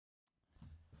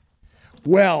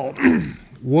Well,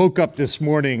 woke up this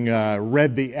morning,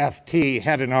 read the FT,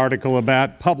 had an article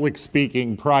about public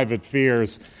speaking, private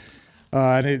fears.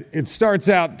 And it starts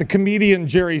out, the comedian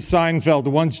Jerry Seinfeld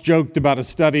once joked about a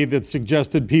study that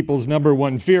suggested people's number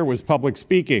one fear was public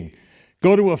speaking.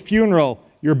 Go to a funeral,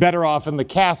 you're better off in the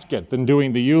casket than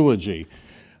doing the eulogy.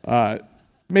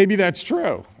 Maybe that's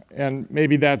true. And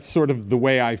maybe that's sort of the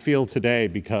way I feel today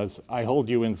because I hold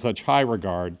you in such high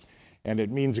regard. And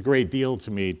it means a great deal to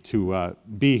me to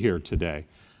be here today.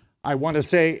 I want to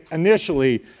say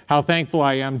initially how thankful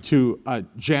I am to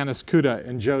Janice Kuda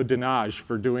and Joe Dinage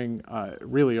for doing,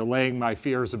 really allaying my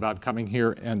fears about coming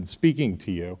here and speaking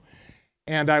to you.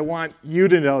 And I want you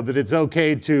to know that it's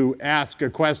okay to ask a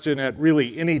question at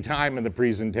really any time in the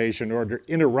presentation or to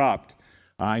interrupt.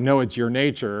 I know it's your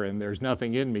nature and there's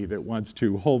nothing in me that wants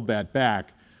to hold that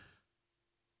back.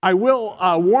 I will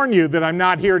warn you that I'm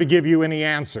not here to give you any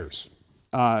answers.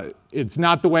 It's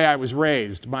not the way I was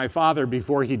raised. My father,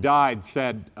 before he died,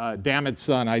 said, damn it,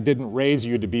 son, I didn't raise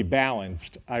you to be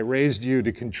balanced. I raised you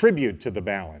to contribute to the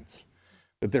balance.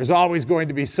 That there's always going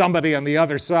to be somebody on the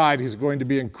other side who's going to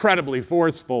be incredibly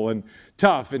forceful and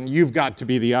tough, and you've got to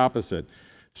be the opposite.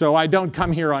 So I don't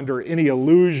come here under any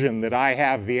illusion that I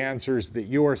have the answers that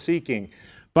you're seeking.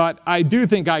 But I do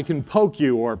think I can poke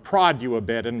you or prod you a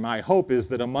bit, and my hope is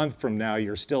that a month from now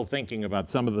you're still thinking about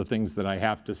some of the things that I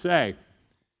have to say.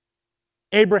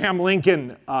 Abraham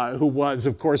Lincoln, who was,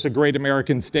 of course, a great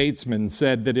American statesman,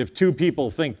 said that if two people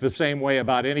think the same way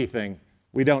about anything,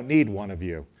 we don't need one of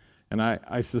you. And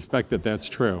I suspect that that's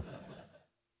true.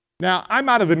 Now, I'm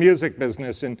out of the music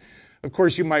business, and of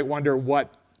course you might wonder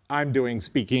what I'm doing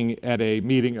speaking at a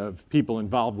meeting of people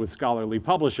involved with scholarly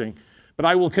publishing. But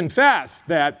I will confess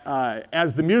that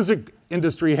as the music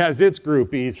industry has its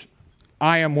groupies,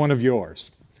 I am one of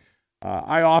yours.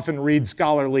 I often read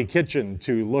Scholarly Kitchen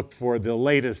to look for the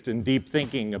latest in deep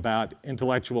thinking about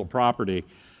intellectual property,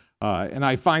 and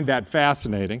I find that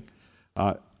fascinating.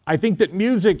 I think that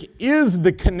music is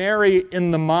the canary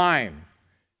in the mine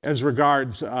as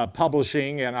regards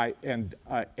publishing and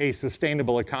a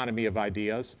sustainable economy of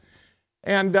ideas.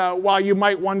 And while you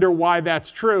might wonder why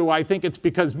that's true, I think it's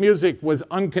because music was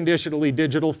unconditionally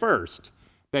digital first,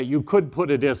 that you could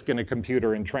put a disc in a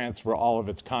computer and transfer all of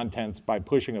its contents by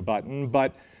pushing a button.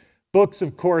 But books,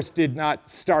 of course, did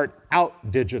not start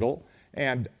out digital,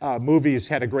 and movies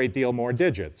had a great deal more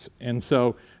digits. And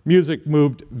so music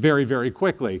moved very, very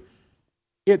quickly.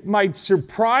 It might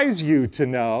surprise you to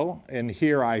know, and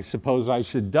here I suppose I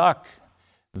should duck,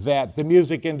 that the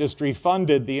music industry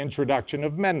funded the introduction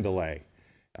of Mendeley.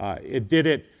 It did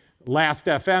it. Last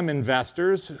FM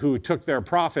investors who took their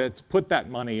profits put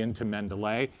that money into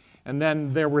Mendeley, and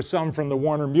then there were some from the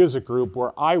Warner Music Group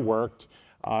where I worked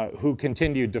who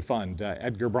continued to fund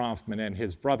Edgar Bronfman and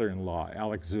his brother-in-law,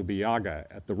 Alex Zubillaga,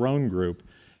 at the Rohn Group.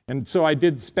 And so I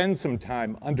did spend some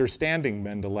time understanding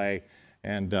Mendeley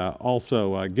and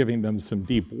also giving them some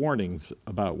deep warnings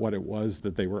about what it was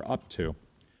that they were up to.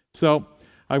 So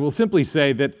I will simply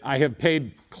say that I have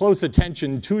paid close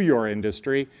attention to your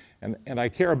industry, and I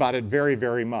care about it very,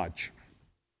 very much.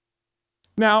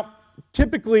 Now,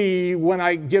 typically when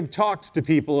I give talks to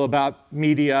people about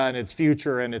media and its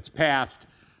future and its past,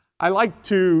 I like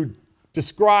to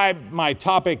describe my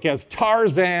topic as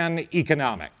Tarzan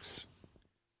economics,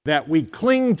 that we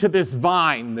cling to this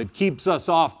vine that keeps us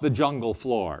off the jungle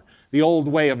floor, the old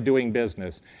way of doing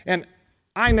business. And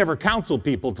I never counsel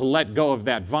people to let go of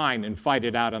that vine and fight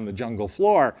it out on the jungle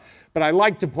floor, but I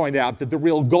like to point out that the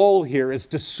real goal here is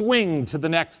to swing to the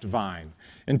next vine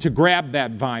and to grab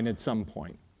that vine at some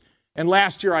point. And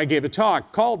last year I gave a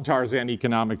talk called Tarzan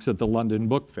Economics at the London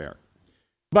Book Fair.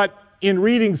 But in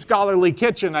reading Scholarly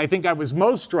Kitchen, I think I was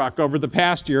most struck over the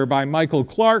past year by Michael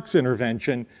Clark's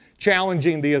intervention,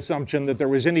 challenging the assumption that there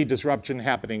was any disruption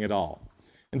happening at all.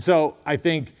 And so I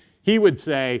think he would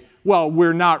say, well,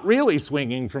 we're not really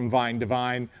swinging from vine to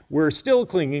vine. We're still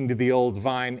clinging to the old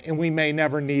vine, and we may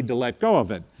never need to let go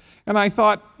of it. And I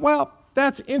thought, well,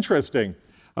 that's interesting.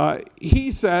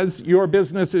 He says your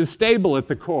business is stable at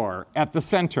the core, at the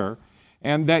center,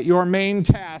 and that your main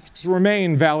tasks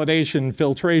remain validation,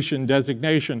 filtration,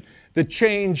 designation. The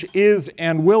change is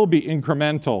and will be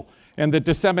incremental, and that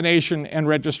dissemination and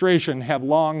registration have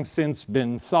long since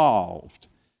been solved.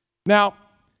 Now,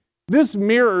 this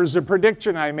mirrors a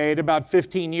prediction I made about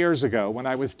 15 years ago when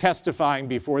I was testifying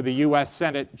before the US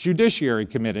Senate Judiciary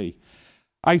Committee.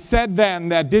 I said then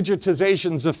that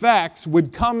digitization's effects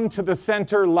would come to the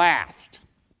center last,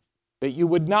 that you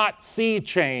would not see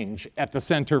change at the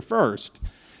center first,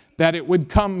 that it would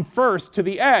come first to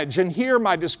the edge. And here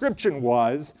my description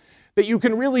was that you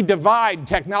can really divide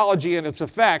technology and its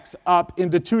effects up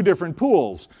into two different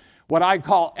pools, what I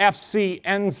call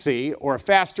FCNC, or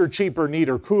faster, cheaper,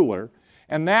 neater, cooler,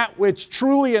 and that which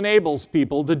truly enables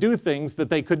people to do things that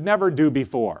they could never do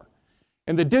before.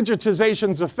 And the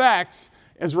digitization's effects,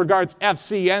 as regards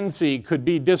FCNC, could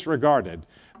be disregarded.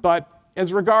 But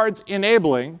as regards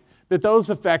enabling, that those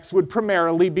effects would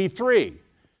primarily be three.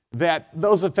 That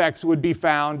those effects would be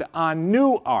found on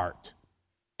new art,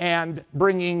 and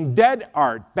bringing dead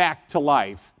art back to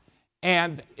life,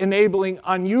 and enabling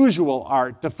unusual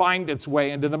art to find its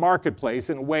way into the marketplace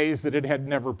in ways that it had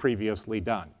never previously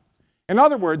done. In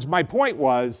other words, my point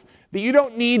was that you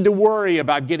don't need to worry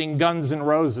about getting Guns N'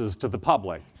 Roses to the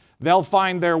public. They'll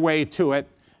find their way to it,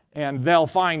 and they'll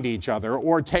find each other,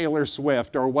 or Taylor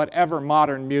Swift, or whatever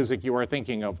modern music you are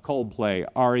thinking of, Coldplay,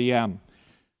 REM.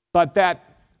 But that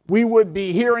we would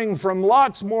be hearing from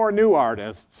lots more new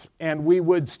artists, and we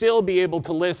would still be able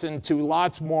to listen to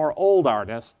lots more old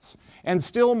artists, and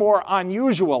still more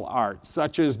unusual art,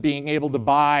 such as being able to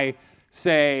buy,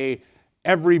 say,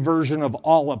 every version of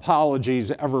All Apologies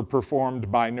ever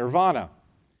performed by Nirvana.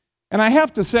 And I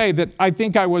have to say that I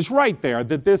think I was right there,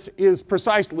 that this is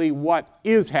precisely what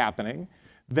is happening,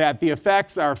 that the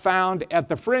effects are found at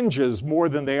the fringes more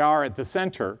than they are at the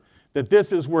center, that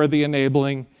this is where the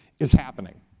enabling is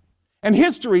happening. And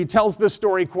history tells this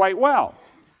story quite well,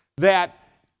 that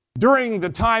during the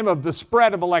time of the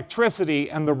spread of electricity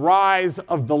and the rise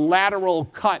of the lateral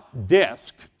cut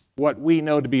disc, what we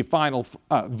know to be vinyl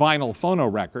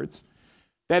phonorecords,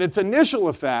 that its initial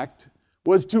effect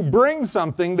was to bring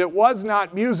something that was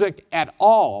not music at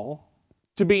all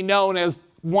to be known as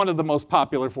one of the most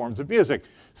popular forms of music.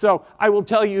 So I will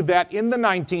tell you that in the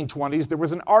 1920s, there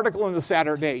was an article in the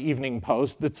Saturday Evening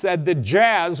Post that said that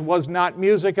jazz was not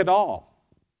music at all,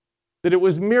 that it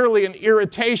was merely an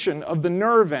irritation of the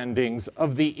nerve endings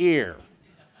of the ear,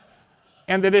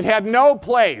 and that it had no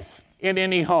place in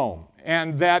any home,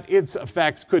 and that its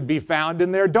effects could be found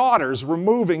in their daughters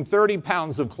removing 30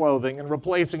 pounds of clothing and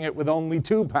replacing it with only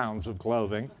 2 pounds of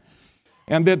clothing,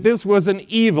 and that this was an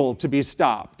evil to be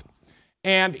stopped.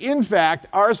 And in fact,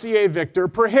 RCA Victor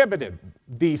prohibited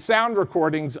the sound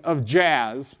recordings of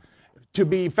jazz to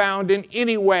be found in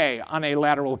any way on a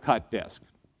lateral cut disc.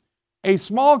 A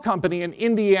small company in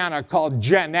Indiana called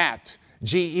Gennett,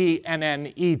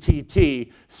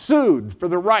 G-E-N-N-E-T-T, sued for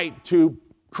the right to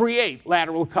create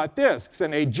lateral cut discs.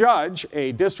 And a judge,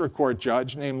 a district court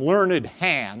judge named Learned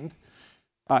Hand,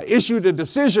 issued a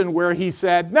decision where he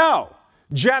said, no,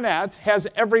 Gennett has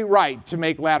every right to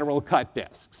make lateral cut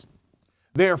discs.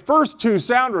 Their first two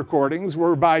sound recordings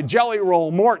were by Jelly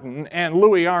Roll Morton and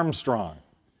Louis Armstrong,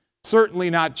 certainly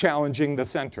not challenging the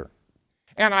center.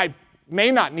 And I may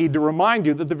not need to remind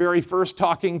you that the very first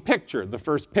talking picture, the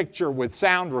first picture with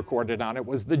sound recorded on it,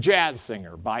 was The Jazz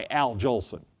Singer by Al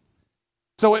Jolson.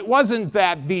 So it wasn't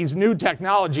that these new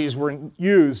technologies were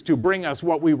used to bring us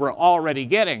what we were already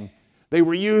getting. They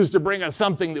were used to bring us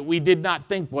something that we did not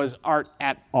think was art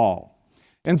at all.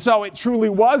 And so it truly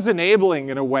was enabling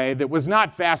in a way that was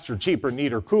not faster, cheaper,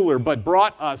 neater, cooler, but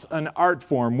brought us an art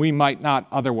form we might not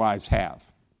otherwise have.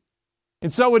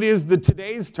 And so it is that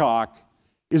today's talk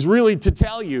is really to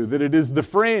tell you that it is the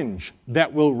fringe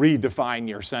that will redefine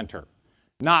your center,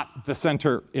 not the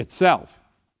center itself.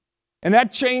 And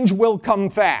that change will come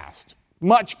fast,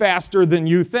 much faster than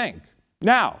you think.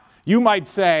 Now, you might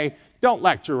say, don't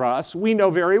lecture us. We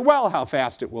know very well how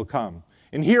fast it will come.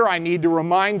 And here I need to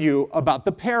remind you about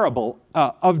the parable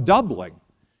of doubling.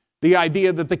 The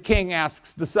idea that the king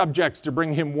asks the subjects to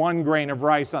bring him 1 grain of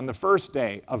rice on the first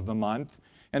day of the month,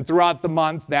 and throughout the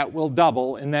month that will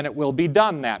double, and then it will be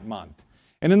done that month.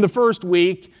 And in the first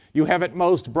week, you have at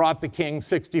most brought the king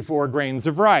 64 grains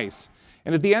of rice.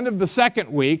 And at the end of the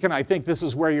second week, and I think this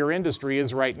is where your industry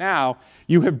is right now,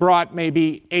 you have brought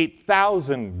maybe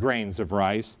 8,000 grains of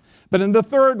rice. But in the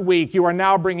third week, you are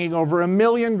now bringing over 1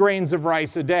 million grains of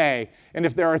rice a day. And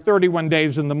if there are 31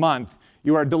 days in the month,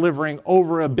 you are delivering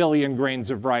over 1 billion grains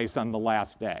of rice on the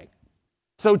last day.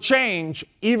 So change,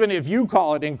 even if you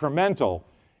call it incremental,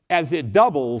 as it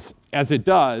doubles, as it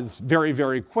does very,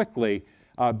 very quickly,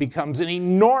 becomes an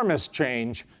enormous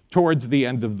change towards the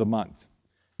end of the month.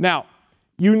 Now,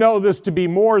 you know this to be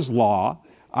Moore's law,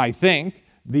 I think,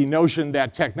 the notion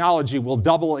that technology will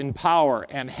double in power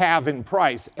and halve in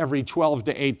price every 12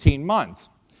 to 18 months.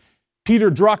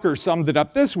 Peter Drucker summed it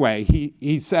up this way.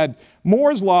 He said,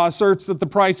 Moore's law asserts that the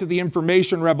price of the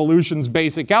information revolution's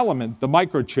basic element, the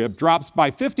microchip, drops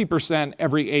by 50%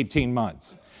 every 18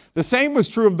 months. The same was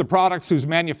true of the products whose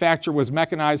manufacture was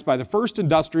mechanized by the first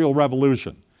industrial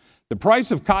revolution. The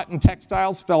price of cotton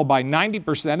textiles fell by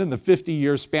 90% in the 50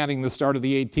 years spanning the start of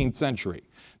the 18th century.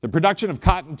 The production of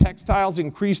cotton textiles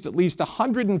increased at least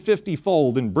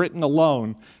 150-fold in Britain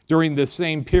alone during this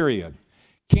same period.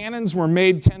 Cannons were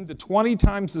made 10 to 20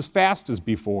 times as fast as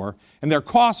before, and their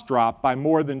cost dropped by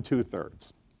more than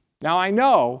 2/3. Now, I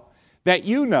know that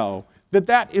you know that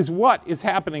that is what is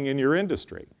happening in your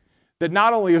industry. That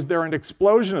not only is there an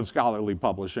explosion of scholarly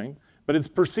publishing, but its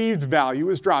perceived value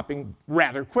is dropping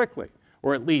rather quickly,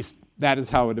 or at least that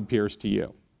is how it appears to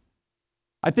you.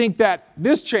 I think that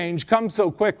this change comes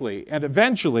so quickly, and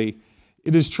eventually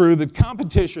it is true that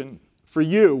competition for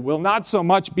you will not so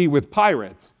much be with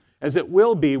pirates as it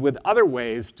will be with other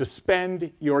ways to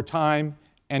spend your time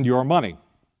and your money.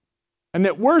 And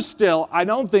that we're still, I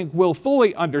don't think, will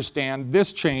fully understand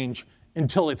this change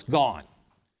until it's gone.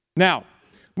 Now,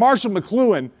 Marshall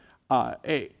McLuhan,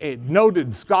 a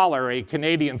noted scholar, a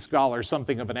Canadian scholar,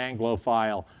 something of an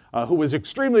Anglophile, who was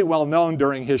extremely well known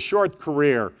during his short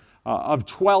career of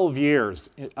 12 years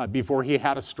before he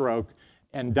had a stroke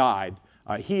and died.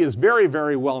 He is very,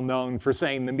 very well known for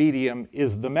saying the medium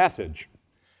is the message.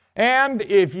 And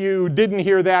if you didn't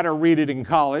hear that or read it in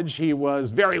college, he was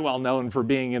very well known for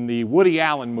being in the Woody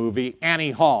Allen movie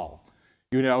Annie Hall.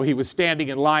 You know, he was standing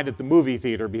in line at the movie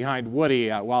theater behind Woody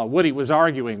while Woody was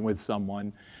arguing with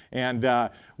someone. And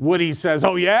Woody says,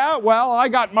 "Oh yeah? Well, I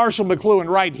got Marshall McLuhan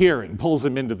right here," and pulls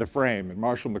him into the frame. And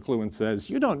Marshall McLuhan says,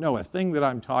 "You don't know a thing that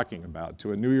I'm talking about,"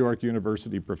 to a New York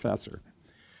University professor.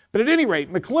 But at any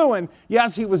rate, McLuhan,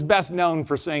 yes, he was best known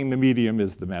for saying the medium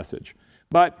is the message.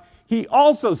 But he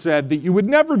also said that you would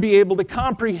never be able to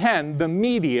comprehend the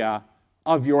media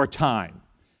of your time.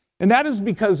 And that is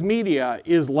because media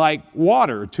is like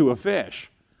water to a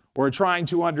fish, or trying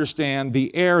to understand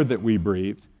the air that we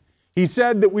breathe. He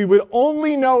said that we would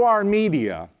only know our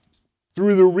media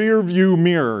through the rear-view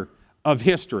mirror of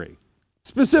history.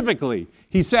 Specifically,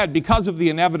 he said, because of the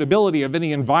inevitability of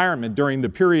any environment during the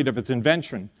period of its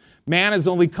invention, man is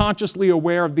only consciously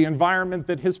aware of the environment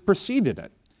that has preceded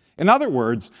it. In other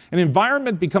words, an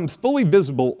environment becomes fully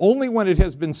visible only when it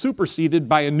has been superseded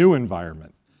by a new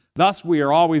environment. Thus, we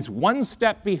are always one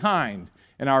step behind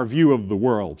in our view of the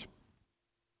world.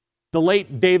 The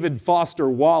late David Foster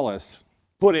Wallace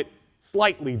put it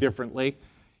slightly differently.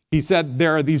 He said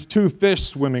there are these two fish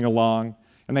swimming along,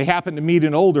 and they happen to meet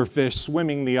an older fish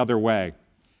swimming the other way,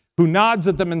 who nods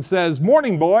at them and says,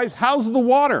 "Morning, boys, how's the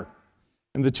water?"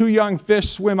 And the two young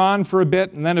fish swim on for a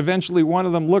bit, and then eventually one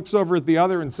of them looks over at the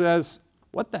other and says,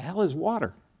 "What the hell is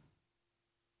water?"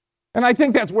 And I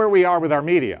think that's where we are with our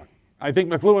media. I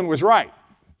think McLuhan was right,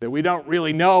 that we don't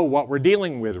really know what we're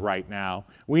dealing with right now.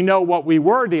 We know what we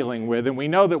were dealing with, and we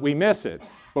know that we miss it,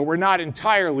 but we're not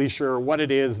entirely sure what it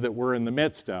is that we're in the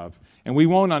midst of, and we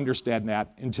won't understand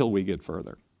that until we get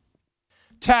further.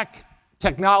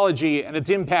 Technology, and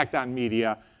its impact on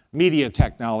media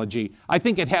technology, I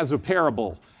think it has a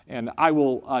parable, and I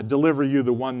will deliver you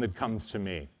the one that comes to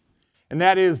me. And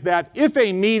that is that if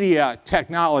a media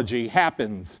technology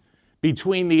happens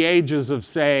between the ages of,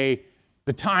 say,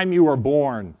 the time you were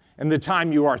born and the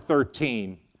time you are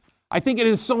 13, I think it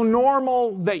is so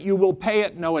normal that you will pay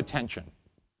it no attention.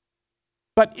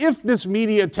 But if this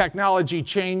media technology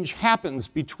change happens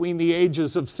between the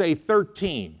ages of, say,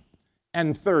 13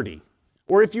 and 30,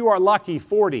 or if you are lucky,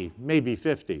 40, maybe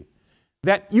 50,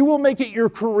 that you will make it your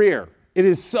career. It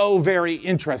is so very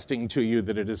interesting to you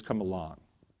that it has come along.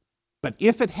 But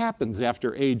if it happens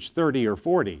after age 30 or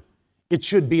 40, it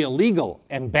should be illegal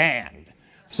and banned.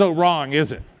 So wrong,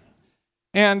 is it?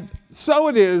 And so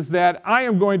it is that I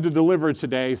am going to deliver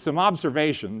today some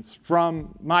observations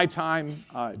from my time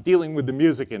dealing with the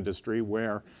music industry,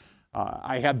 where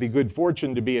I had the good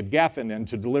fortune to be at Griffin and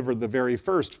to deliver the very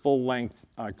first full-length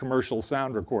commercial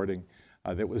sound recording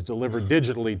that was delivered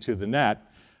digitally to the net.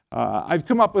 I've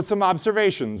come up with some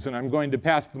observations, and I'm going to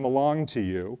pass them along to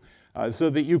you so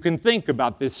that you can think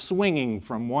about this swinging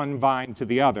from one vine to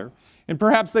the other. And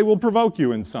perhaps they will provoke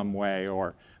you in some way,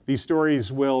 or these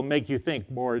stories will make you think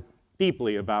more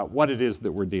deeply about what it is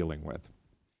that we're dealing with.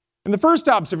 And the first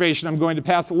observation I'm going to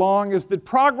pass along is that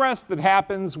progress that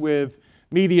happens with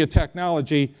media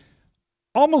technology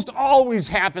almost always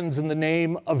happens in the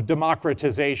name of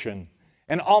democratization,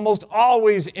 and almost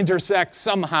always intersects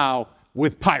somehow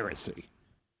with piracy.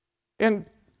 And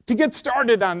to get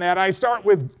started on that, I start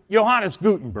with Johannes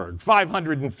Gutenberg,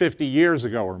 550 years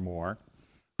ago or more,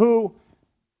 who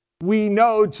we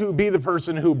know to be the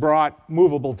person who brought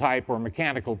movable type or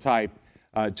mechanical type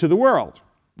to the world.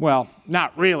 Well,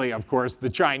 not really, of course.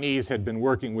 The Chinese had been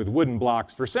working with wooden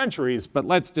blocks for centuries, but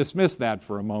let's dismiss that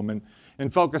for a moment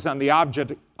and focus on the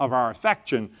object of our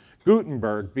affection,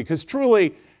 Gutenberg, because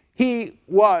truly He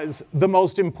was the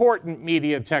most important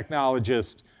media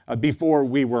technologist before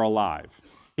we were alive.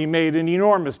 He made an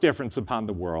enormous difference upon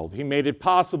the world. He made it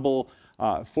possible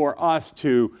for us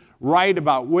to write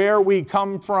about where we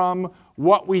come from,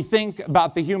 what we think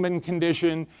about the human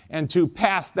condition, and to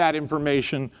pass that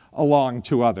information along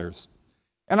to others.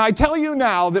 And I tell you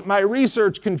now that my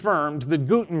research confirmed that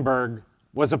Gutenberg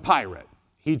was a pirate.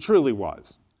 He truly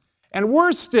was. And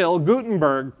worse still,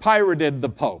 Gutenberg pirated the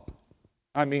Pope.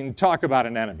 I mean, talk about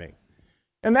an enemy.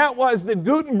 And that was that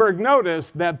Gutenberg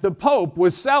noticed that the Pope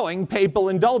was selling papal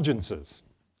indulgences,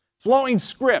 flowing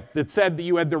script that said that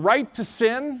you had the right to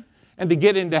sin and to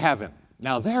get into heaven.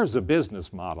 Now there's a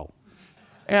business model.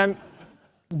 And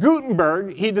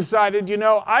Gutenberg, he decided, you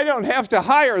know, I don't have to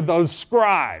hire those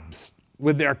scribes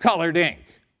with their colored ink.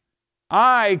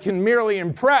 I can merely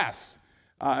impress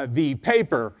the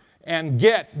paper and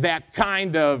get that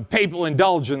kind of papal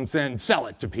indulgence and sell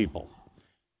it to people.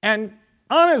 And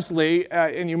honestly,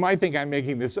 and you might think I'm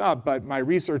making this up, but my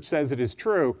research says it is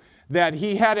true, that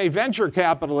he had a venture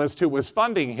capitalist who was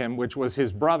funding him, which was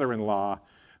his brother-in-law,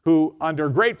 who, under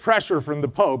great pressure from the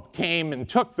Pope, came and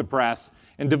took the press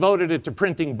and devoted it to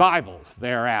printing Bibles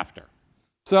thereafter.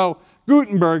 So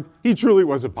Gutenberg, he truly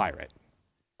was a pirate.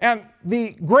 And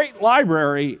the great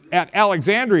library at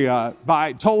Alexandria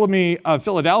by Ptolemy of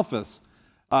Philadelphus,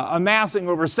 amassing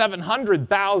over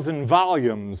 700,000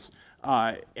 volumes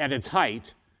at its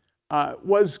height,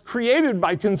 was created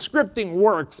by conscripting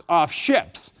works off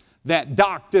ships that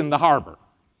docked in the harbor.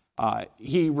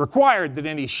 He required that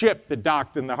any ship that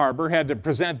docked in the harbor had to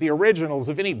present the originals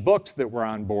of any books that were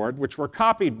on board, which were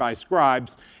copied by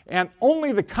scribes, and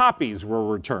only the copies were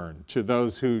returned to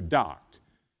those who docked.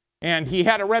 And he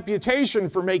had a reputation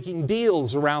for making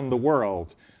deals around the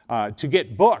world to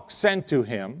get books sent to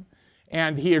him,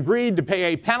 and he agreed to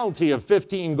pay a penalty of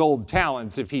 15 gold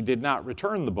talents if he did not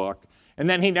return the book, and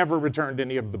then he never returned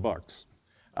any of the books.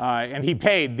 And he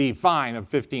paid the fine of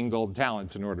 15 gold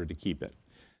talents in order to keep it.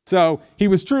 So he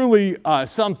was truly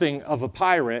something of a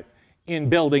pirate in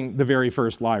building the very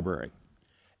first library.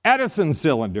 Edison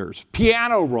cylinders,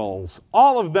 piano rolls,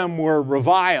 all of them were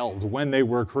reviled when they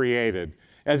were created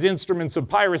as instruments of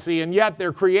piracy, and yet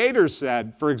their creators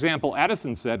said, for example,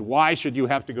 Edison said, why should you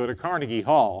have to go to Carnegie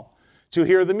Hall to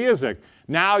hear the music?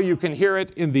 Now you can hear it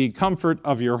in the comfort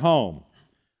of your home.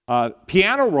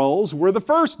 Piano rolls were the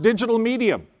first digital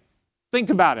medium. Think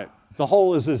about it. The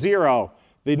whole is a zero.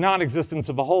 The non-existence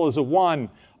of a whole is a one.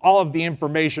 All of the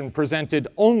information presented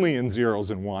only in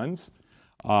zeros and ones.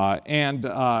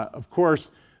 Of course,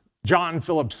 John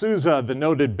Philip Sousa, the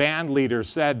noted band leader,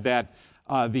 said that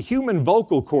the human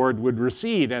vocal cord would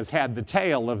recede as had the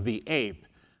tail of the ape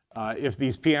if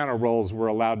these piano rolls were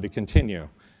allowed to continue.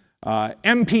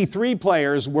 MP3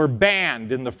 players were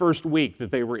banned in the first week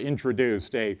that they were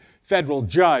introduced. A federal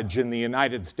judge in the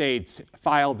United States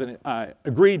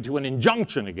agreed to an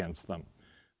injunction against them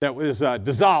that was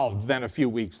dissolved then a few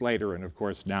weeks later, and of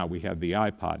course now we have the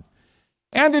iPod.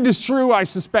 And it is true, I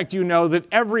suspect you know, that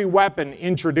every weapon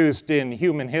introduced in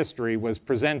human history was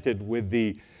presented with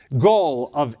the goal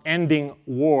of ending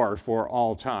war for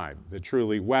all time. That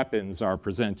truly weapons are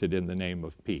presented in the name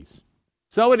of peace.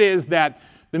 So it is that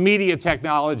the media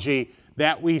technology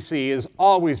that we see is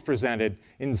always presented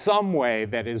in some way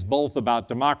that is both about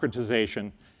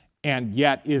democratization and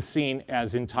yet is seen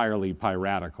as entirely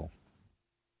piratical.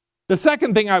 The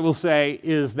second thing I will say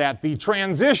is that the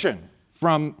transition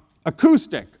from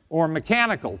acoustic or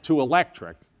mechanical to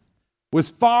electric was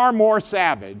far more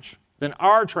savage than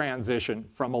our transition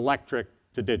from electric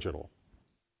to digital.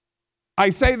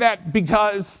 I say that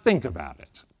because think about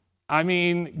it. I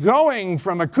mean, going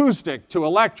from acoustic to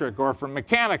electric or from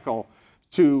mechanical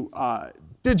to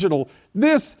digital,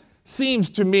 this seems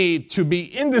to me to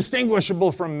be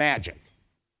indistinguishable from magic.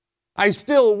 I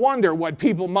still wonder what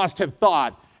people must have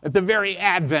thought at the very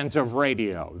advent of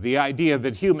radio, the idea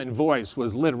that human voice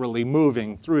was literally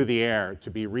moving through the air to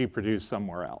be reproduced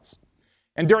somewhere else.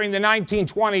 And during the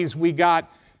 1920s, we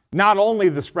got not only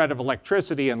the spread of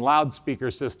electricity and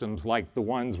loudspeaker systems like the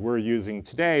ones we're using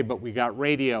today, but we got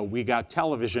radio, we got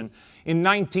television. In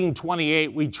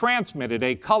 1928, we transmitted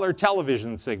a color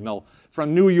television signal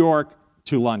from New York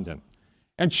to London.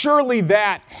 And surely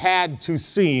that had to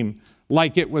seem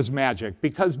like it was magic,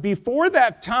 because before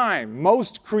that time,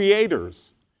 most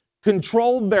creators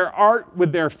controlled their art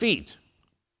with their feet,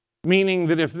 meaning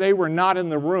that if they were not in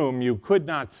the room, you could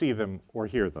not see them or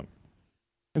hear them.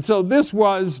 And so this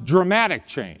was dramatic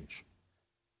change.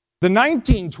 The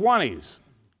 1920s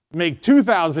make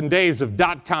 2,000 days of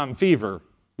dot-com fever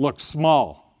look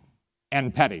small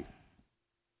and petty.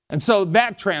 And so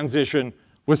that transition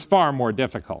was far more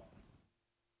difficult.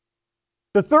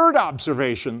 The third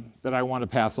observation that I want to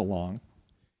pass along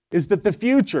is that the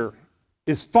future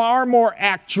is far more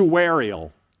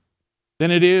actuarial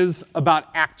than it is about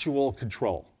actual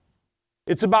control.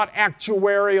 It's about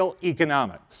actuarial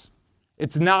economics.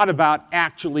 It's not about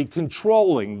actually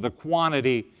controlling the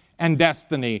quantity and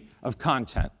destiny of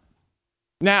content.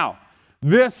 Now,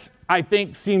 this, I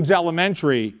think, seems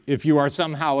elementary if you are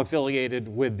somehow affiliated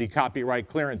with the Copyright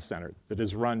Clearance Center that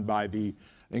is run by the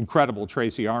incredible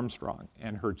Tracy Armstrong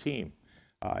and her team.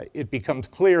 It becomes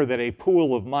clear that a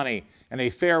pool of money and a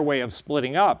fair way of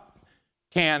splitting up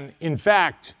can, in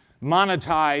fact,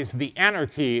 monetize the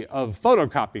anarchy of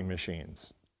photocopy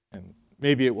machines. And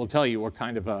maybe it will tell you what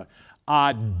kind of a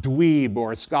odd dweeb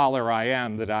or scholar I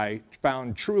am that I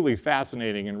found truly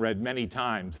fascinating and read many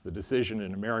times the decision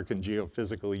in American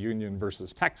Geophysical Union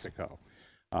versus Texaco,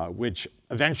 which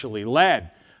eventually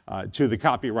led to the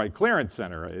Copyright Clearance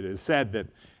Center. It is said that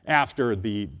after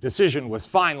the decision was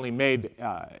finally made,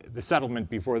 the settlement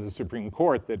before the Supreme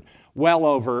Court, that well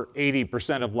over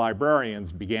 80% of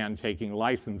librarians began taking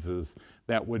licenses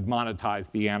that would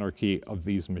monetize the anarchy of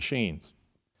these machines.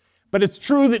 But it's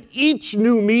true that each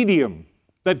new medium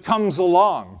that comes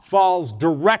along falls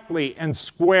directly and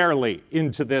squarely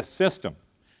into this system.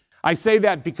 I say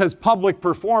that because public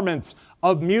performance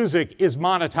of music is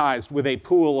monetized with a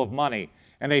pool of money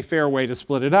and a fair way to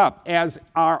split it up, as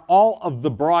are all of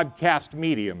the broadcast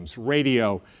mediums,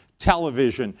 radio,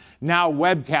 television, now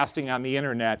webcasting on the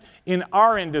internet. In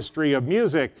our industry of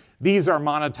music, these are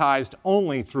monetized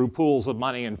only through pools of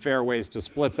money and fair ways to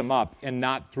split them up, and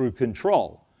not through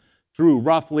control, through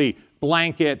roughly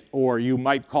blanket, or you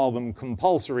might call them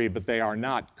compulsory, but they are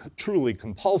not truly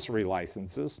compulsory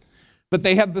licenses, but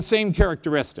they have the same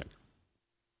characteristic.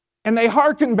 And they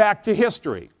hearken back to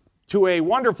history, to a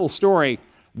wonderful story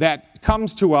that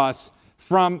comes to us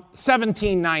from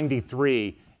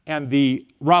 1793 and the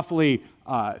roughly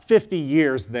 50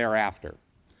 years thereafter.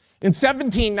 In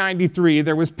 1793,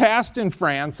 there was passed in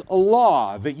France a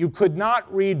law that you could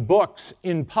not read books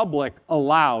in public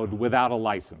aloud without a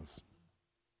license,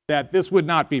 that this would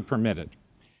not be permitted.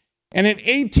 And in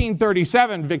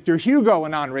 1837, Victor Hugo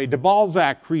and Honoré de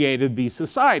Balzac created the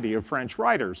Society of French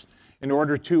Writers in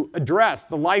order to address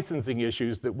the licensing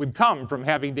issues that would come from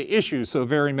having to issue so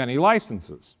very many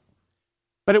licenses.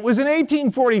 But it was in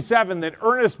 1847 that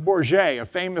Ernest Bourget, a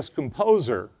famous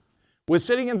composer, was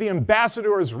sitting in the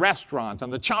Ambassador's restaurant on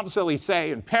the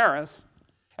Champs-Élysées in Paris,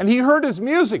 and he heard his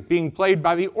music being played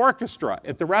by the orchestra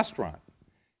at the restaurant.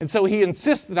 And so he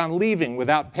insisted on leaving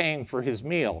without paying for his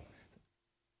meal,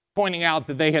 pointing out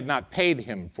that they had not paid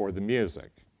him for the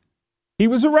music. He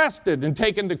was arrested and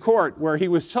taken to court, where he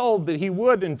was told that he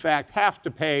would, in fact, have to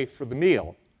pay for the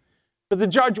meal. But the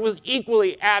judge was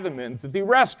equally adamant that the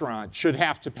restaurant should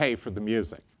have to pay for the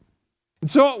music. And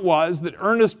so it was that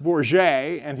Ernest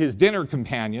Bourget and his dinner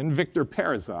companion, Victor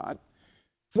Perizot,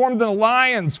 formed an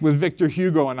alliance with Victor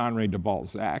Hugo and Honoré de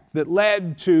Balzac that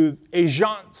led to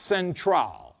Agence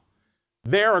Centrale,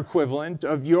 their equivalent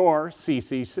of your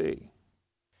CCC.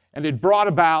 And it brought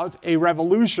about a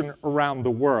revolution around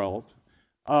the world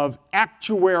of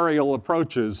actuarial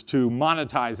approaches to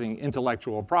monetizing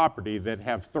intellectual property that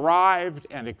have thrived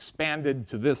and expanded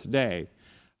to this day,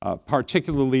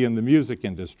 particularly in the music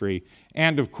industry,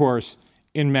 and of course,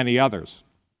 in many others.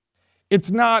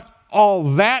 It's not all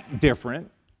that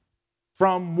different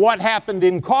from what happened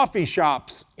in coffee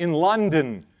shops in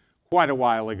London quite a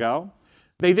while ago.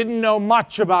 They didn't know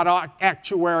much about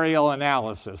actuarial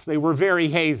analysis. They were very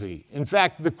hazy. In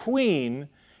fact, the Queen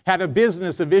had a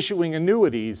business of issuing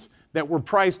annuities that were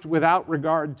priced without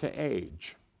regard to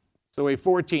age. So a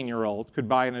 14-year-old could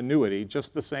buy an annuity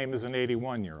just the same as an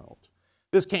 81-year-old.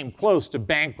 This came close to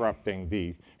bankrupting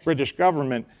the British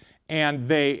government, and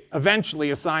they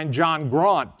eventually assigned John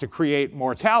Graunt to create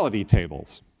mortality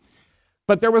tables.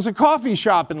 But there was a coffee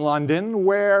shop in London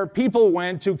where people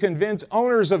went to convince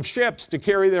owners of ships to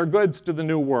carry their goods to the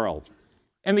New World.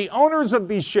 And the owners of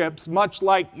these ships, much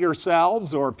like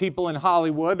yourselves or people in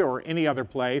Hollywood or any other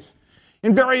place,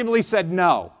 invariably said,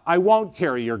 no, I won't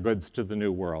carry your goods to the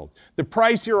New World. The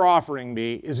price you're offering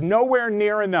me is nowhere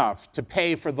near enough to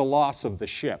pay for the loss of the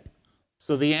ship.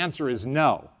 So the answer is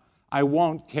no, I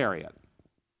won't carry it.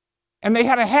 And they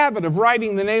had a habit of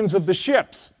writing the names of the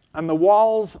ships on the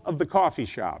walls of the coffee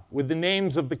shop with the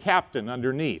names of the captain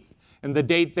underneath, and the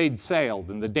date they'd sailed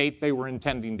and the date they were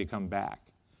intending to come back.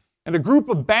 And a group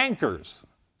of bankers,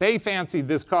 they fancied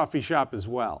this coffee shop as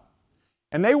well.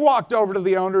 And they walked over to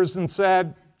the owners and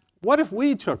said, what if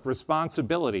we took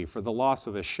responsibility for the loss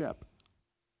of the ship?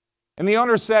 And the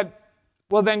owners said,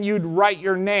 well, then you'd write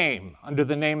your name under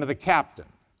the name of the captain.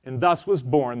 and thus was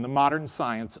born the modern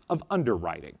science of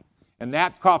underwriting. And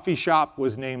that coffee shop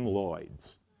was named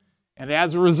Lloyd's. And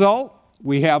as a result,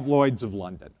 we have Lloyd's of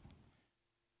London.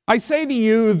 I say to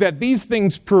you that these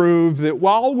things prove that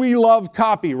while we love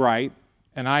copyright,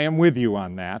 and I am with you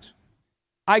on that,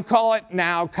 I call it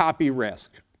now copy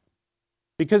risk.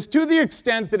 Because to the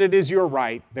extent that it is your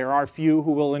right, there are few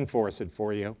who will enforce it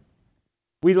for you.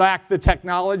 We lack the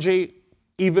technology.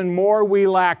 Even more, we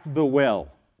lack the will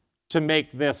to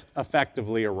make this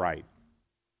effectively a right.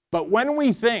 But when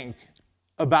we think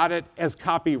about it as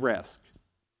copy risk,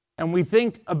 and we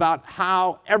think about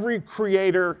how every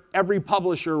creator, every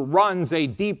publisher runs a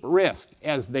deep risk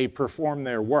as they perform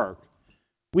their work,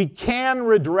 we can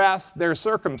redress their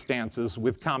circumstances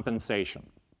with compensation,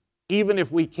 even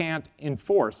if we can't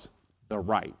enforce the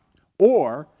right,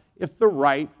 or if the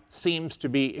right seems to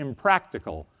be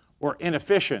impractical or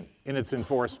inefficient in its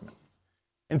enforcement.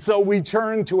 And so we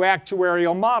turn to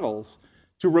actuarial models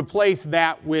to replace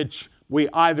that which we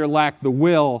either lack the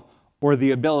will or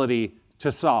the ability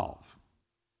to solve.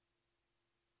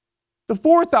 The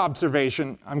fourth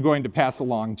observation I'm going to pass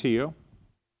along to you,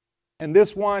 and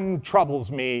this one troubles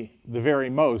me the very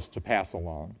most to pass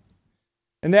along,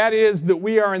 and that is that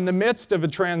we are in the midst of a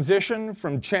transition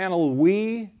from channel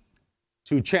we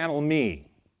to channel me.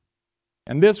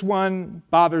 And this one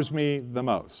bothers me the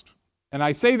most. And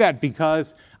I say that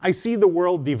because I see the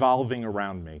world devolving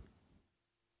around me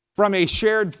from a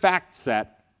shared fact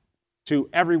set to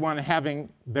everyone having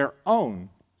their own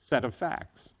set of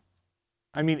facts.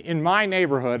 I mean, in my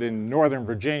neighborhood in Northern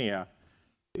Virginia,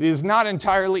 it is not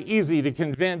entirely easy to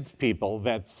convince people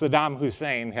that Saddam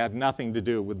Hussein had nothing to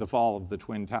do with the fall of the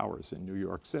Twin Towers in New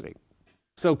York City.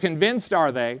 So convinced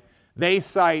are they? They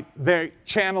cite their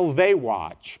channel they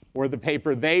watch or the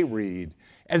paper they read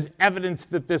as evidence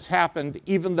that this happened,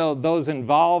 even though those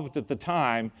involved at the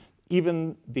time,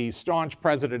 even the staunch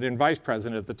president and vice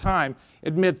president at the time,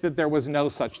 admit that there was no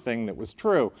such thing that was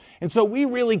true. And so we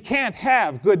really can't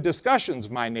have good discussions,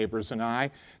 my neighbors and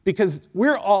I, because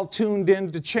we're all tuned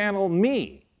in to channel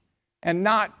me and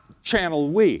not channel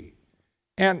we.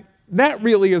 And that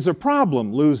really is a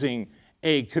problem, losing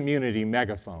a community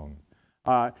megaphone.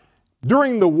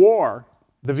 During the war,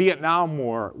 the Vietnam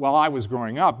War, while I was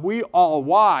growing up, we all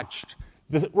watched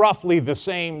roughly the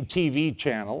same TV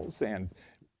channels, and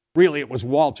really it was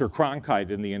Walter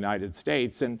Cronkite in the United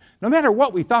States. And no matter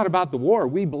what we thought about the war,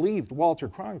 we believed Walter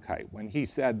Cronkite when he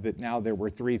said that now there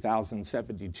were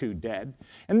 3,072 dead.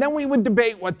 And then we would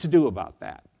debate what to do about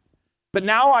that. But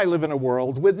now I live in a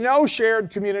world with no shared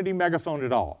community megaphone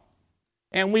at all.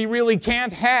 And we really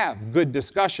can't have good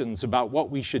discussions about what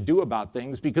we should do about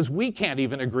things because we can't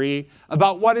even agree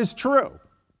about what is true.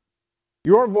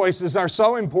 Your voices are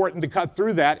so important to cut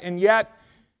through that, and yet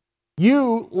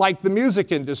you, like the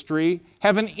music industry,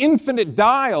 have an infinite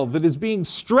dial that is being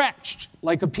stretched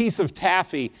like a piece of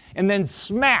taffy and then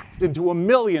smacked into a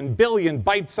million, billion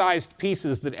bite-sized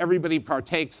pieces that everybody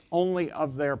partakes only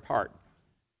of their part.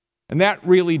 And that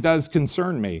really does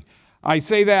concern me. I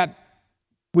say that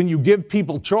when you give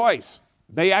people choice,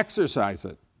 they exercise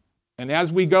it. And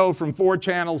as we go from 4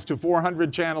 channels to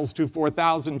 400 channels to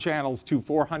 4,000 channels to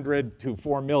 400 to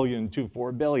 4 million to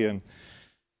 4 billion,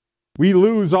 we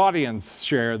lose audience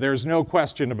share. There's no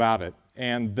question about it.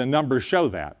 And the numbers show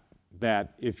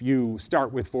that if you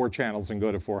start with 4 channels and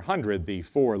go to 400, the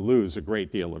 4 lose a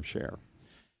great deal of share.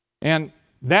 And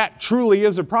that truly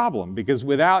is a problem, because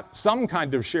without some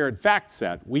kind of shared fact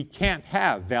set, we can't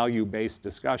have value-based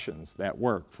discussions that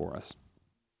work for us.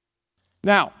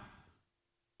 Now,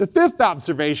 the fifth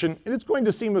observation, and it's going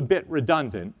to seem a bit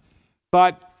redundant,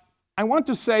 but I want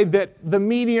to say that the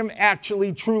medium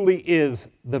actually truly is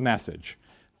the message,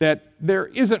 that there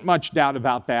isn't much doubt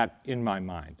about that in my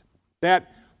mind,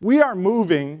 that we are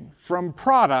moving from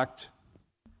product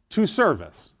to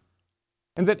service.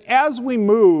 And that as we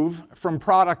move from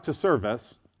product to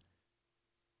service,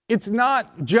 it's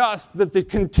not just that the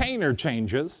container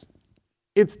changes,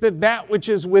 it's that that which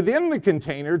is within the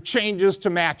container changes to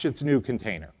match its new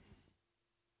container.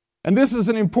 And this is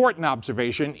an important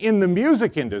observation. In the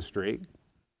music industry,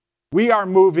 we are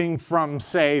moving from,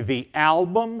 say, the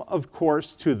album, of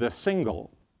course, to the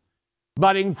single.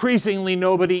 But increasingly,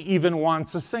 nobody even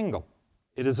wants a single.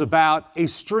 It is about a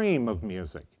stream of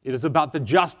music. It is about the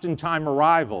just-in-time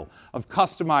arrival of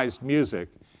customized music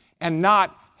and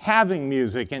not having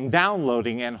music and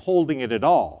downloading and holding it at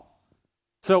all.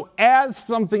 So as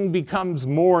something becomes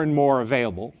more and more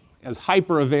available, as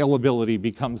hyper-availability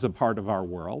becomes a part of our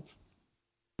world,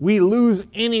 we lose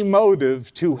any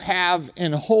motive to have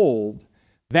and hold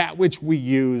that which we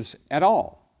use at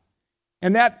all.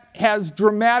 And that has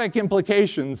dramatic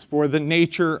implications for the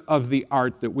nature of the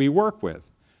art that we work with.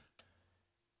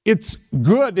 It's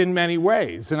good in many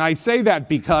ways, and I say that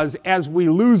because as we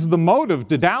lose the motive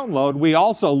to download, we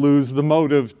also lose the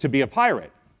motive to be a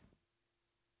pirate.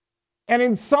 And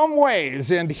in some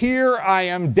ways, and here I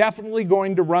am definitely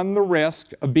going to run the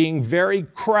risk of being very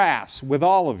crass with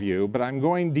all of you, but I'm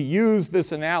going to use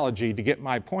this analogy to get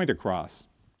my point across.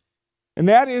 And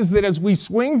that is that as we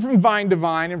swing from vine to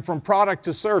vine and from product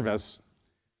to service,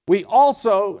 we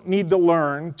also need to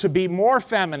learn to be more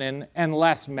feminine and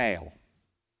less male.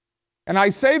 And I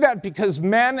say that because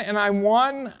men, and I'm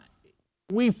one,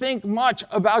 we think much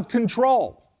about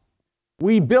control.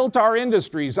 We built our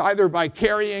industries either by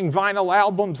carrying vinyl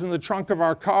albums in the trunk of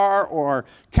our car or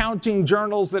counting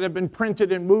journals that have been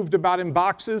printed and moved about in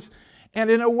boxes. And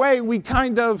in a way, we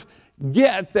kind of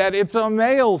get that it's a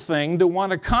male thing to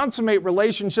want to consummate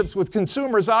relationships with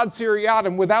consumers ad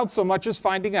seriatim without so much as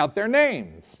finding out their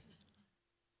names.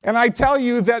 And I tell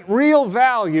you that real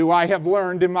value I have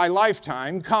learned in my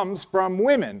lifetime comes from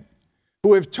women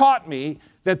who have taught me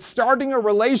that starting a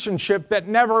relationship that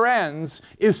never ends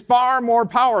is far more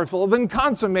powerful than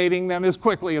consummating them as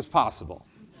quickly as possible.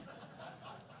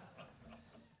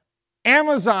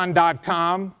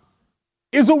 Amazon.com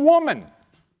is a woman.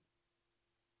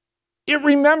 It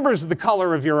remembers the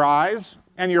color of your eyes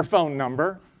and your phone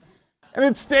number, and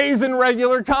it stays in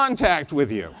regular contact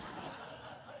with you.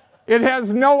 It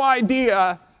has no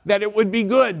idea that it would be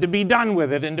good to be done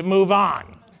with it and to move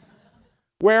on.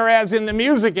 Whereas in the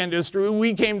music industry,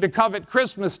 we came to covet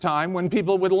Christmas time when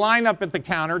people would line up at the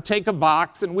counter, take a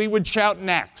box, and we would shout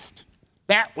next.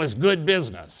 That was good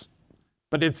business.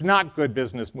 But it's not good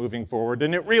business moving forward,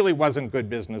 and it really wasn't good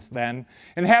business then.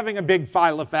 And having a big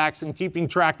file of facts and keeping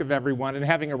track of everyone and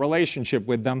having a relationship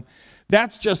with them,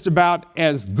 that's just about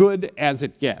as good as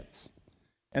it gets.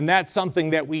 And that's something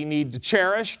that we need to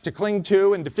cherish, to cling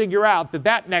to, and to figure out that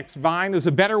that next vine is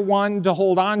a better one to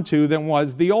hold on to than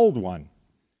was the old one.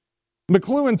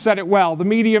 McLuhan said it well, the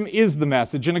medium is the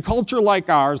message. In a culture like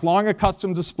ours, long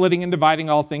accustomed to splitting and dividing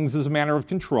all things as a manner of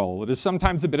control, it is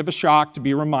sometimes a bit of a shock to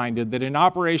be reminded that in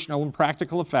operational and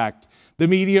practical effect, the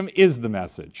medium is the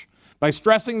message. By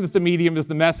stressing that the medium is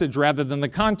the message rather than the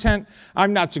content,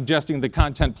 I'm not suggesting the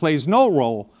content plays no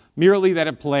role, merely that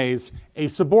it plays a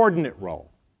subordinate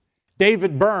role.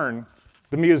 David Byrne,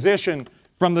 the musician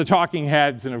from the Talking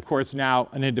Heads, and of course now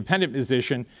an independent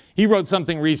musician, he wrote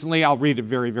something recently, I'll read it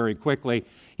very, very quickly.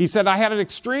 He said, I had an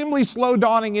extremely slow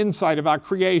dawning insight about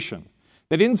creation.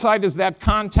 That insight is that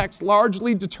context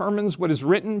largely determines what is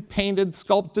written, painted,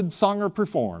 sculpted, sung, or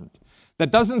performed.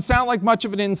 That doesn't sound like much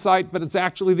of an insight, but it's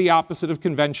actually the opposite of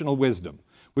conventional wisdom,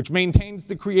 which maintains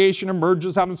the creation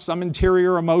emerges out of some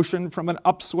interior emotion from an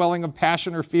upswelling of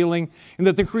passion or feeling, and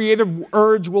that the creative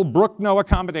urge will brook no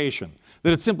accommodation,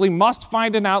 that it simply must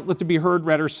find an outlet to be heard,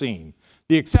 read, or seen.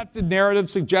 The accepted narrative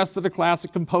suggests that a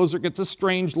classic composer gets a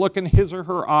strange look in his or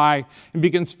her eye and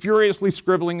begins furiously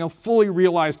scribbling a fully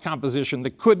realized composition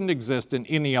that couldn't exist in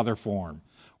any other form.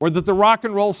 Or that the rock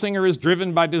and roll singer is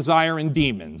driven by desire and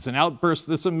demons and outbursts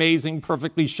this amazing,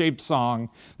 perfectly shaped song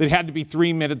that had to be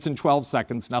 3 minutes and 12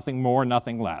 seconds, nothing more,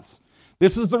 nothing less.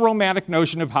 This is the romantic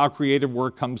notion of how creative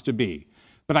work comes to be.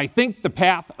 But I think the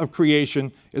path of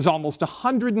creation is almost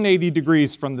 180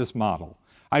 degrees from this model.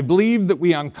 I believe that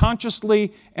we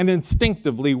unconsciously and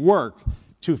instinctively work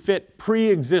to fit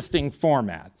pre-existing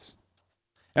formats.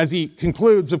 As he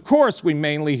concludes, of course, we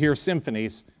mainly hear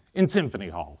symphonies in symphony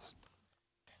halls.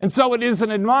 And so it is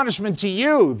an admonishment to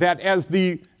you that as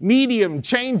the medium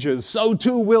changes, so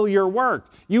too will your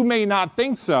work. You may not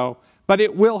think so, but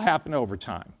it will happen over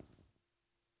time.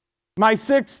 My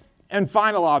sixth and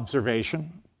final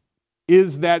observation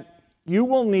is that you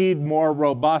will need more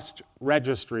robust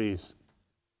registries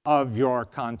of your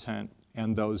content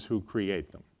and those who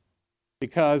create them.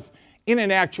 Because in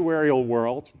an actuarial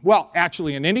world, well,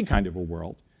 actually in any kind of a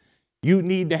world, you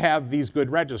need to have these good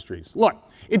registries.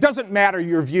 Look, it doesn't matter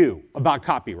your view about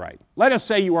copyright. Let us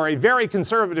say you are a very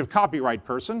conservative copyright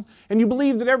person and you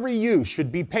believe that every use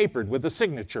should be papered with a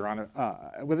signature on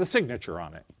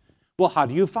it. Well, how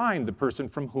do you find the person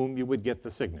from whom you would get the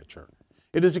signature?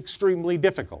 It is extremely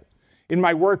difficult. In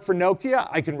my work for Nokia,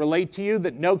 I can relate to you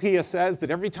that Nokia says that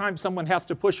every time someone has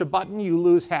to push a button, you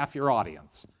lose half your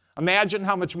audience. Imagine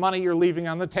how much money you're leaving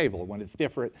on the table when it's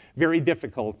very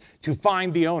difficult to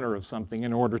find the owner of something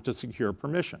in order to secure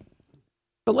permission.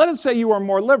 But let us say you are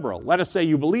more liberal. Let us say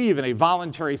you believe in a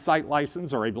voluntary site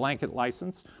license or a blanket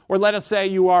license. Or let us say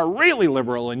you are really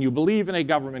liberal and you believe in a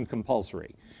government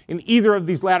compulsory. In either of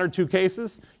these latter two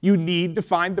cases, you need to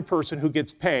find the person who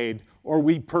gets paid, or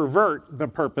we pervert the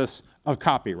purpose of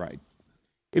copyright.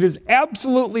 It is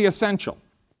absolutely essential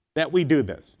that we do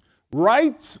this.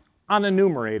 Rights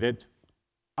unenumerated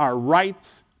are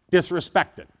rights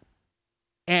disrespected.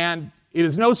 And it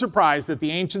is no surprise that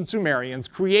the ancient Sumerians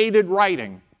created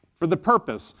writing for the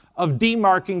purpose of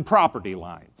demarking property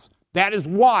lines. That is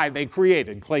why they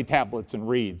created clay tablets and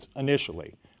reeds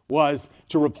initially, was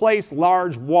to replace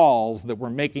large walls that were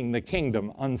making the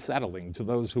kingdom unsettling to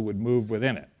those who would move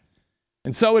within it.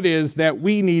 And so it is that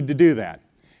we need to do that.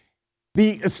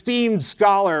 The esteemed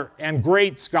scholar and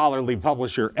great scholarly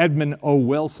publisher Edmund O.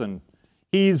 Wilson,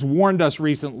 he's warned us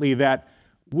recently that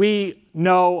we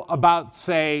know about,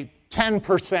 say,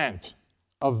 10%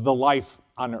 of the life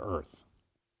on Earth.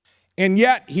 And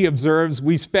yet, he observes,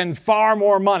 we spend far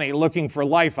more money looking for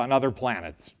life on other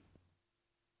planets.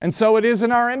 And so it is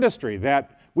in our industry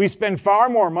that we spend far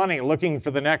more money looking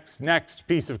for the next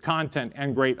piece of content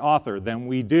and great author than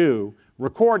we do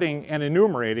recording and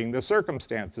enumerating the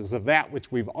circumstances of that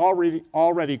which we've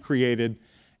already created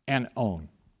and own.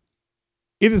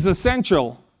 It is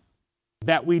essential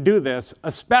that we do this,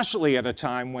 especially at a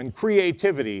time when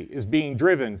creativity is being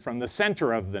driven from the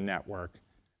center of the network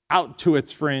out to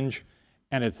its fringe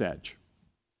and its edge.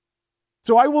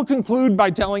 So I will conclude by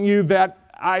telling you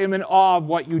that I am in awe of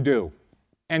what you do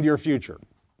and your future,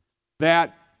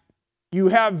 that you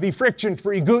have the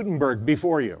friction-free Gutenberg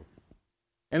before you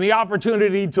and the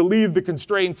opportunity to leave the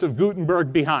constraints of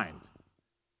Gutenberg behind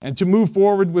and to move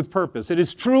forward with purpose. It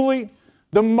is truly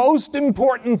the most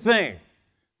important thing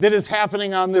that is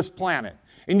happening on this planet.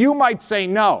 And you might say,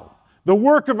 no, the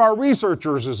work of our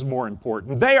researchers is more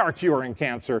important. They are curing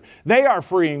cancer. They are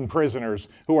freeing prisoners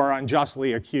who are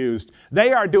unjustly accused.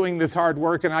 They are doing this hard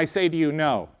work, and I say to you,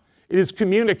 no. It is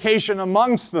communication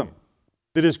amongst them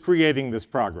that is creating this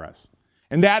progress.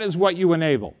 And that is what you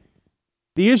enable.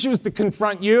 The issues that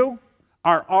confront you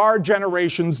are our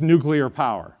generation's nuclear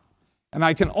power. And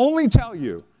I can only tell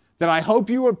you that I hope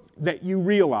that you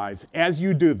realize as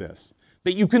you do this,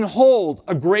 that you can hold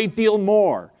a great deal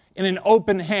more in an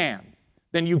open hand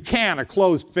than you can a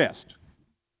closed fist.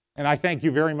 And I thank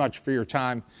you very much for your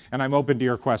time, and I'm open to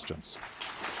your questions.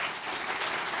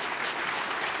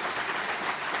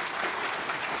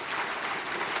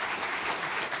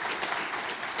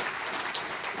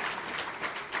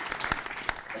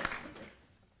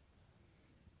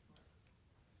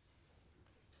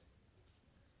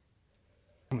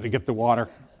 I'm going to get the water.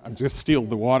 I've just stealed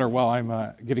the water while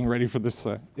I'm getting ready for this,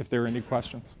 if there are any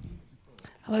questions.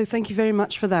 Hello, thank you very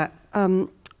much for that.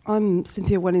 I'm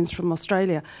Cynthia Wellings from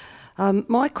Australia.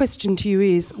 My question to you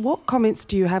is, what comments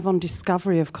do you have on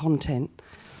discovery of content?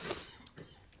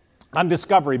 On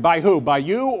discovery, by who? By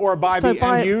you or by the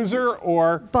end user?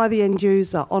 Or by the end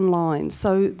user online.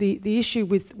 So the issue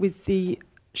with the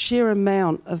sheer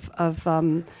amount of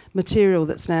material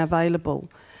that's now available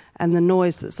and the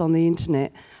noise that's on the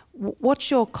internet, what's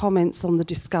your comments on the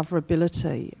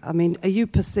discoverability? I mean, are you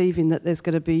perceiving that there's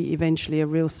going to be eventually a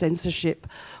real censorship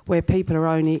where people are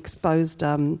only exposed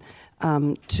to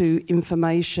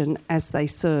information as they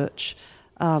search,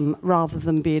 rather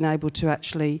than being able to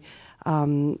actually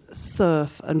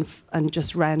surf and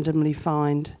just randomly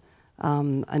find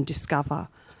and discover?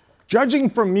 Judging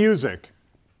from music,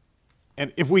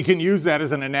 and if we can use that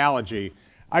as an analogy,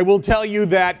 I will tell you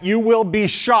that you will be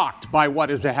shocked by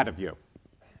what is ahead of you.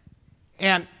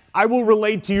 And I will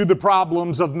relate to you the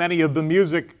problems of many of the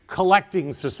music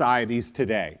collecting societies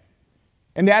today.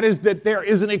 And that is that there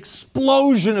is an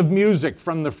explosion of music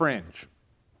from the fringe.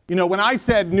 You know, when I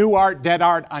said new art, dead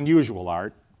art, unusual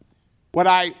art, what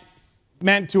I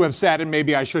meant to have said, and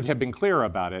maybe I should have been clear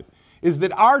about it, is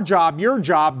that our job, your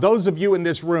job, those of you in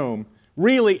this room,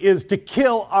 really is to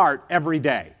kill art every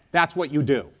day. That's what you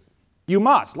do. You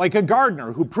must. Like a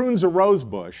gardener who prunes a rose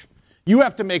bush, you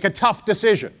have to make a tough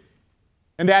decision.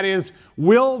 And that is,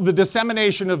 will the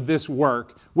dissemination of this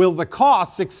work, will the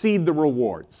costs exceed the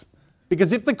rewards?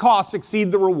 Because if the costs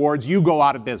exceed the rewards, you go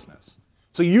out of business.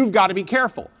 So you've got to be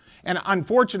careful. And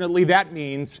unfortunately, that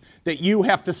means that you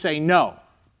have to say no.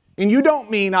 And you don't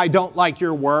mean I don't like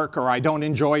your work, or I don't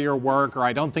enjoy your work, or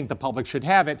I don't think the public should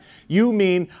have it. You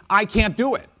mean I can't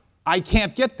do it. I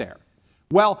can't get there.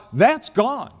 Well, that's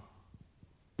gone.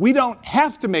 We don't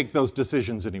have to make those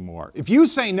decisions anymore. If you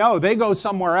say no, they go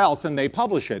somewhere else and they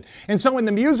publish it. And so in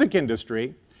the music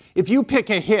industry, if you pick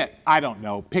a hit, I don't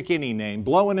know, pick any name,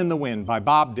 Blowin' in the Wind by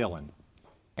Bob Dylan,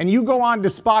 and you go on to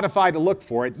Spotify to look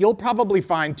for it, you'll probably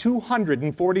find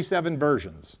 247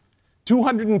 versions,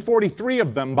 243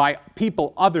 of them by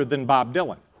people other than Bob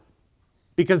Dylan,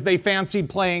 because they fancied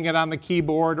playing it on the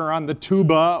keyboard or on the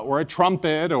tuba or a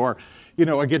trumpet or, you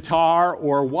know, a guitar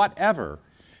or whatever.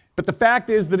 But the fact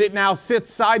is that it now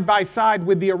sits side by side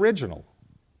with the original.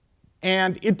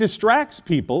 And it distracts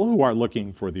people who are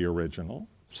looking for the original.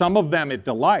 Some of them it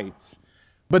delights.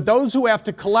 But those who have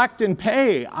to collect and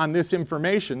pay on this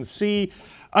information see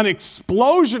an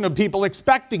explosion of people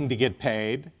expecting to get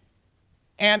paid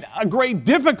and a great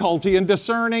difficulty in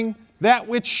discerning that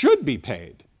which should be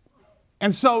paid.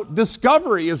 And so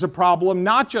discovery is a problem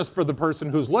not just for the person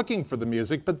who's looking for the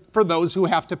music, but for those who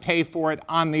have to pay for it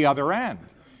on the other end.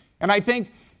 And I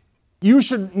think you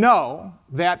should know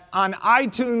that on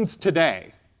iTunes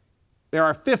today, there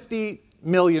are 50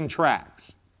 million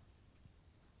tracks.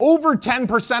 Over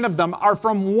 10% of them are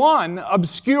from one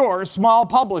obscure small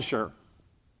publisher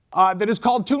that is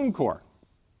called TuneCore.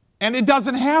 And it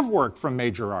doesn't have work from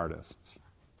major artists.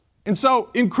 And so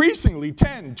increasingly,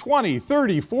 10, 20,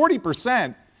 30,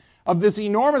 40% of this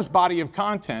enormous body of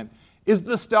content is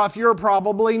the stuff you're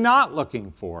probably not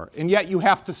looking for. And yet you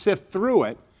have to sift through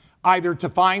it, either to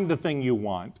find the thing you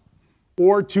want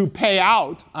or to pay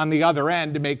out on the other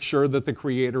end to make sure that the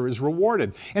creator is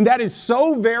rewarded. And that is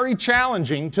so very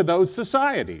challenging to those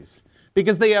societies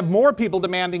because they have more people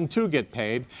demanding to get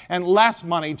paid and less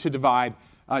money to divide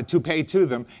to pay to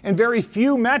them, and very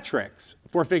few metrics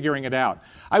for figuring it out.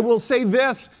 I will say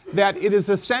this, that it is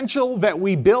essential that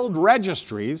we build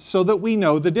registries so that we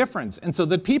know the difference and so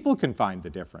that people can find the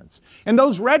difference. And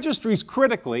those registries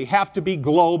critically have to be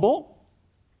global.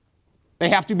 They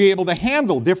have to be able to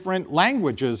handle different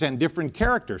languages and different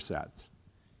character sets.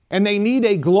 And they need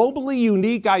a globally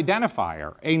unique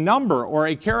identifier, a number or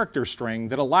a character string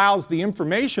that allows the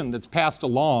information that's passed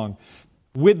along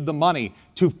with the money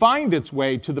to find its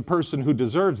way to the person who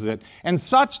deserves it, and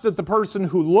such that the person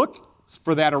who looks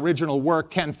for that original work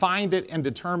can find it and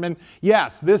determine,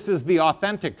 yes, this is the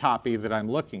authentic copy that I'm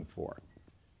looking for.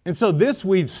 And so this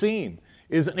we've seen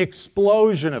is an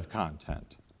explosion of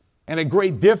content and a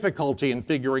great difficulty in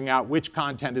figuring out which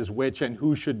content is which and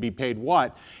who should be paid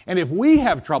what. And if we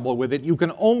have trouble with it, you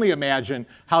can only imagine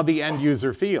how the end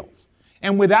user feels.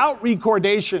 And without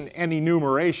recordation and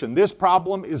enumeration, this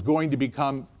problem is going to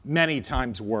become many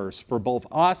times worse for both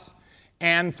us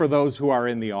and for those who are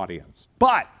in the audience.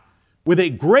 But with a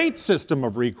great system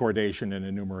of recordation and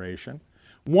enumeration,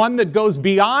 one that goes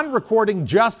beyond recording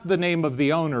just the name of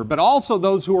the owner, but also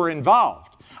those who are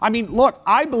involved. I mean, look,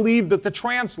 I believe that the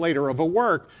translator of a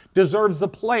work deserves a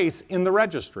place in the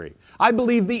registry. I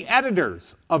believe the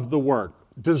editors of the work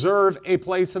deserve a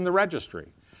place in the registry.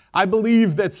 I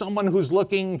believe that someone who's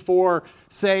looking for,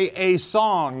 say, a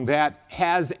song that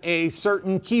has a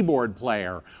certain keyboard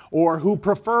player, or who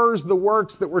prefers the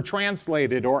works that were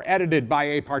translated or edited by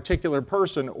a particular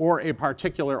person or a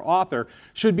particular author,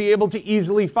 should be able to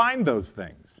easily find those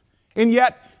things. And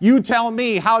yet, you tell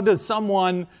me, how does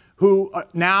someone who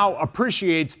now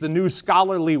appreciates the new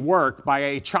scholarly work by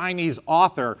a Chinese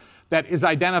author that is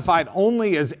identified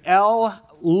only as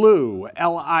Liu,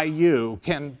 L-I-U,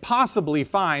 can possibly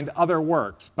find other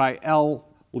works by L.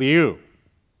 Liu,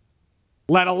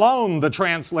 let alone the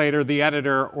translator, the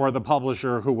editor, or the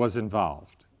publisher who was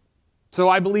involved? So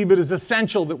I believe it is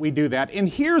essential that we do that. And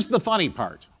here's the funny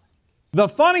part. The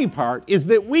funny part is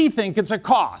that we think it's a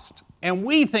cost, and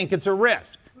we think it's a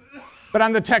risk. But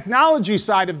on the technology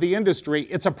side of the industry,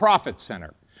 it's a profit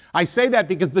center. I say that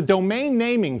because the domain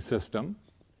naming system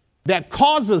that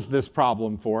causes this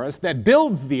problem for us, that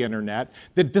builds the internet,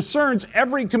 that discerns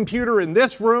every computer in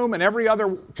this room and every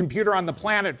other computer on the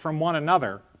planet from one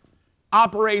another,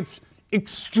 operates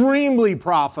extremely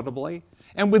profitably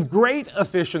and with great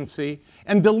efficiency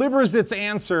and delivers its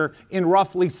answer in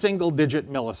roughly single-digit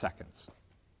milliseconds.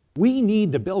 We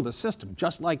need to build a system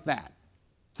just like that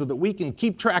so that we can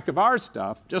keep track of our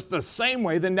stuff just the same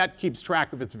way the net keeps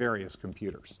track of its various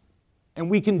computers. And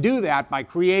we can do that by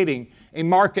creating a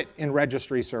market in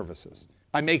registry services,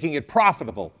 by making it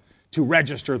profitable to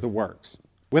register the works.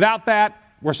 Without that,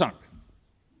 we're sunk.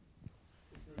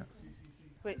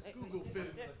 Wait,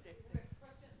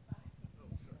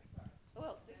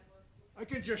 I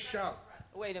can just shout.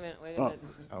 wait a minute.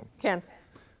 Ken.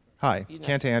 Hi,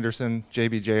 Kent Anderson,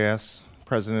 JBJS,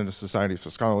 President of Society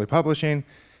for Scholarly Publishing,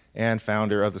 and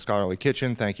founder of the Scholarly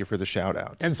Kitchen. Thank you for the shout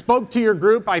out. And spoke to your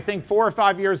group, I think, 4 or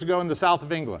 5 years ago in the south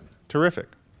of England. Terrific.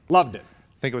 Loved it.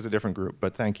 I think it was a different group,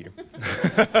 but thank you.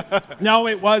 No,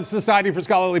 it was Society for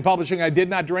Scholarly Publishing. I did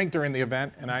not drink during the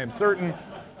event, and I am certain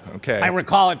I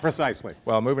recall it precisely.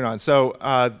 Well, moving on. So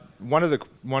one of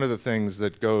the things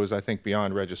that goes, I think,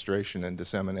 beyond registration and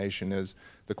dissemination is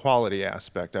the quality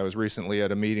aspect. I was recently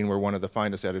at a meeting where one of the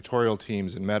finest editorial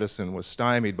teams in medicine was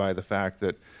stymied by the fact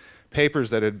that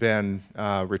papers that had been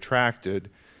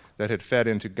retracted, that had fed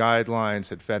into guidelines,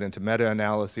 had fed into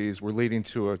meta-analyses, were leading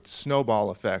to a snowball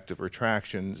effect of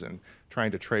retractions and trying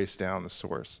to trace down the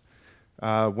source.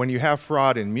 When you have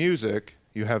fraud in music,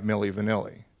 you have Milli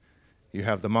Vanilli. You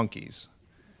have the Monkees.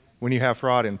 When you have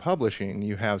fraud in publishing,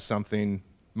 you have something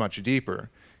much deeper.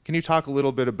 Can you talk a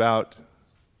little bit about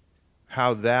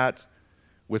how that,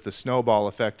 with the snowball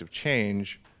effect of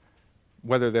change,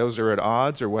 whether those are at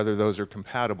odds or whether those are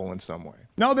compatible in some way?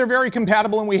 No, they're very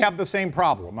compatible, and we have the same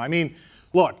problem. I mean,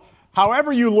 look,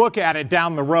 however you look at it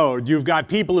down the road, you've got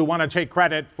people who want to take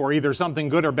credit for either something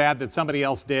good or bad that somebody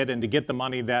else did and to get the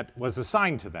money that was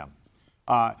assigned to them.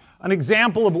 An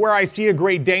example of where I see a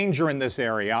great danger in this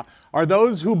area are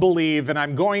those who believe, and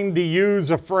I'm going to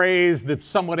use a phrase that's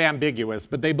somewhat ambiguous,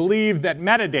 but they believe that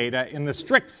metadata, in the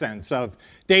strict sense of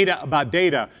data about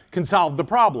data, can solve the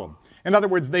problem. In other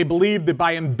words, they believe that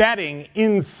by embedding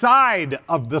inside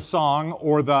of the song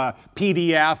or the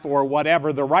PDF or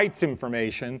whatever the rights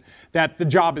information, that the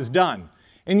job is done.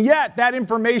 And yet, that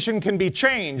information can be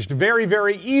changed very,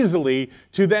 very easily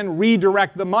to then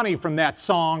redirect the money from that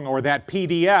song or that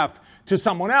PDF to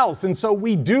someone else. And so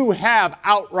we do have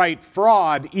outright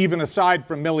fraud, even aside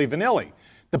from Milli Vanilli.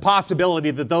 The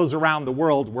possibility that those around the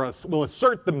world will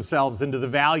assert themselves into the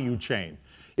value chain.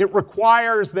 It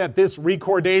requires that this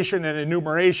recordation and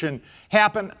enumeration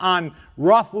happen on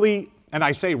roughly, and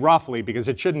I say roughly because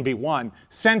it shouldn't be one,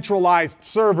 centralized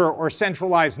server or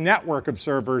centralized network of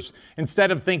servers,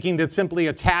 instead of thinking that simply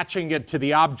attaching it to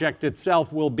the object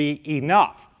itself will be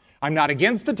enough. I'm not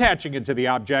against attaching it to the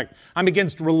object. I'm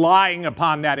against relying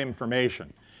upon that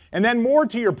information. And then more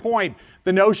to your point,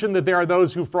 the notion that there are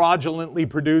those who fraudulently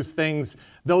produce things,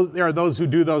 there are those who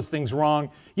do those things wrong.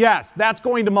 Yes, that's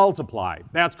going to multiply.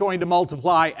 That's going to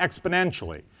multiply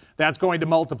exponentially. That's going to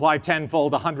multiply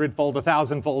tenfold, 100-fold,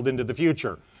 1,000-fold into the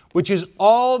future, which is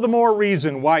all the more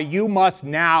reason why you must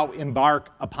now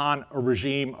embark upon a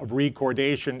regime of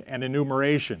recordation and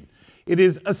enumeration. It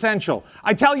is essential.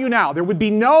 I tell you now, there would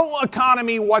be no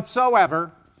economy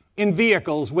whatsoever in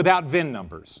vehicles without VIN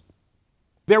numbers.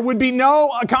 There would be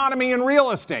no economy in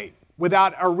real estate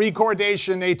without a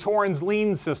recordation, a Torrens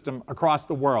lien system across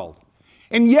the world.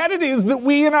 And yet it is that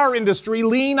we in our industry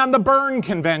lean on the Berne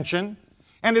Convention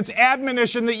and its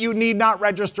admonition that you need not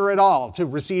register at all to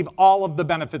receive all of the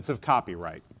benefits of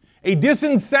copyright. A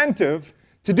disincentive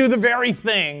to do the very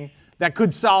thing that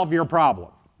could solve your problem.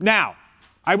 Now,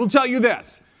 I will tell you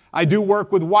this. I do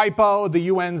work with WIPO, the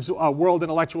UN's World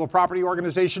Intellectual Property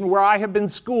Organization, where I have been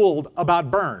schooled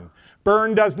about Berne.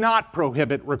 Berne does not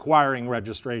prohibit requiring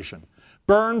registration.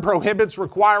 Berne prohibits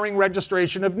requiring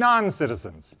registration of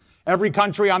non-citizens. Every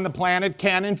country on the planet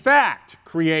can, in fact,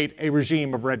 create a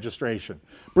regime of registration.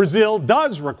 Brazil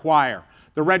does require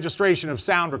the registration of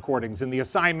sound recordings and the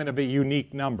assignment of a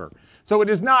unique number. So it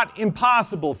is not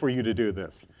impossible for you to do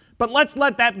this. But let's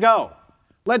let that go.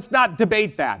 Let's not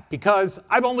debate that, because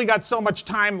I've only got so much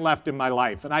time left in my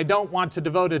life, and I don't want to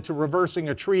devote it to reversing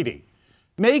a treaty.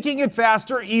 Making it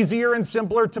faster, easier, and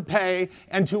simpler to pay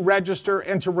and to register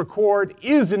and to record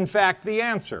is, in fact, the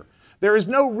answer. There is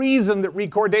no reason that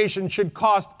recordation should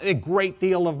cost a great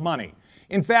deal of money.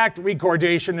 In fact,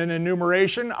 recordation and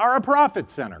enumeration are a profit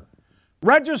center.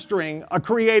 Registering a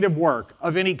creative work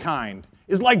of any kind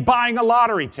is like buying a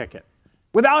lottery ticket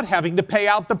without having to pay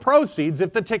out the proceeds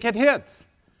if the ticket hits.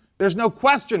 There's no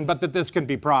question but that this can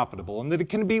be profitable and that it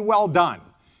can be well done.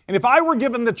 And if I were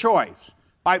given the choice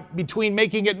between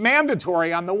making it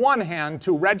mandatory on the one hand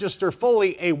to register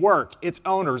fully a work, its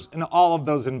owners, and all of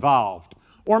those involved,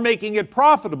 or making it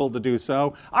profitable to do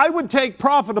so, I would take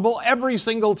profitable every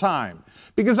single time.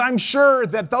 Because I'm sure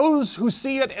that those who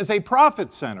see it as a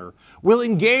profit center will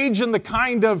engage in the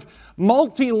kind of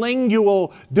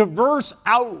multilingual, diverse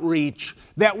outreach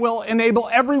that will enable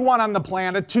everyone on the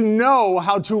planet to know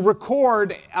how to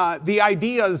record the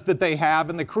ideas that they have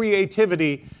and the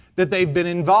creativity that they've been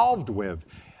involved with.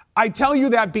 I tell you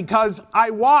that because I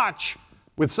watch,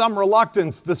 with some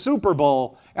reluctance, the Super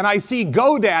Bowl, and I see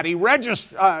GoDaddy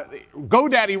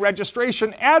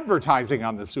registration advertising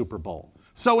on the Super Bowl.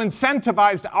 So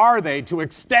incentivized are they to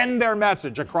extend their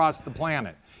message across the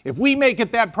planet. If we make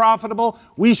it that profitable,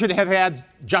 we should have ads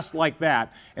just like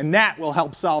that, and that will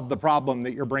help solve the problem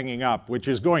that you're bringing up, which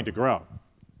is going to grow.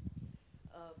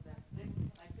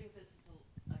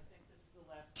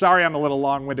 Sorry I'm a little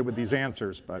long-winded with these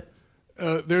answers, but...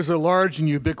 There's a large and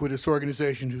ubiquitous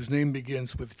organization whose name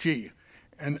begins with G,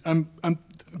 and I'm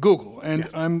Google, and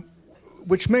yes.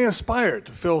 Which may aspire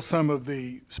to fill some of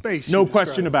the space. No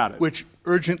question about it. Which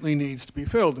urgently needs to be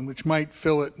filled, and which might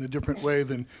fill it in a different way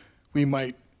than we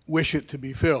might wish it to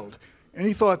be filled.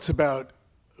 Any thoughts about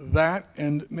that?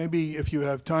 And maybe if you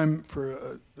have time for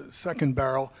a second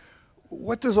barrel,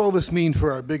 what does all this mean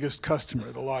for our biggest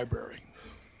customer, the library?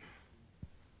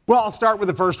 Well, I'll start with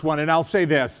the first one, and I'll say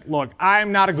this. Look, I'm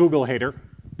not a Google hater,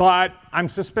 but I'm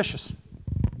suspicious.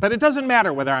 But it doesn't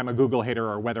matter whether I'm a Google hater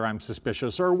or whether I'm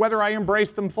suspicious or whether I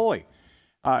embrace them fully.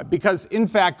 Because, in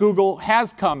fact, Google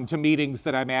has come to meetings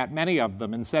that I'm at, many of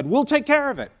them, and said, we'll take care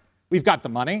of it. We've got the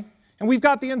money, and we've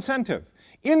got the incentive.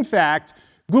 In fact,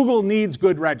 Google needs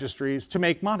good registries to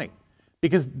make money.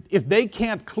 Because if they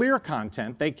can't clear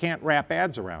content, they can't wrap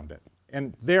ads around it.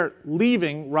 And they're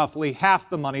leaving roughly half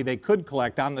the money they could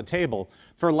collect on the table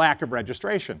for lack of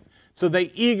registration. So they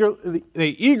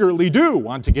eagerly do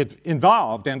want to get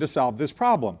involved and to solve this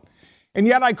problem. And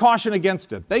yet I caution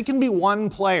against it. They can be one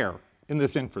player in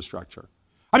this infrastructure.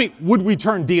 I mean, would we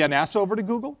turn DNS over to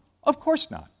Google? Of course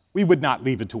not. We would not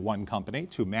leave it to one company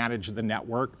to manage the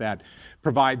network that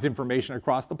provides information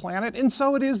across the planet. And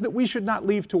so it is that we should not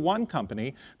leave to one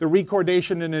company the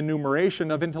recordation and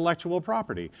enumeration of intellectual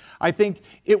property. I think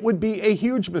it would be a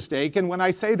huge mistake. And when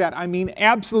I say that, I mean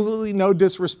absolutely no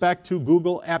disrespect to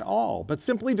Google at all, but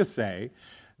simply to say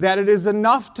that it is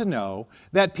enough to know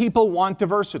that people want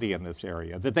diversity in this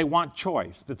area, that they want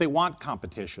choice, that they want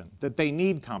competition, that they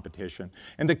need competition.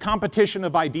 And the competition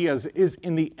of ideas is,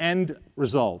 in the end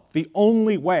result, the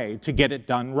only way to get it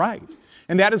done right.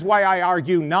 And that is why I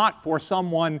argue not for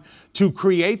someone to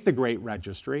create the great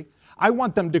registry. I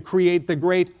want them to create the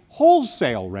great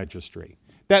wholesale registry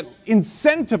that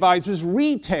incentivizes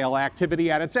retail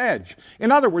activity at its edge.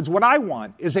 In other words, what I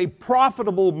want is a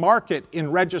profitable market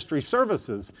in registry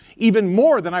services, even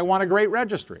more than I want a great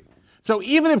registry. So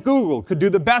even if Google could do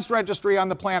the best registry on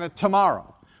the planet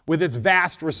tomorrow with its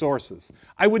vast resources,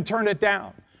 I would turn it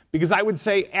down. Because I would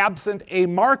say, absent a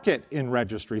market in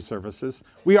registry services,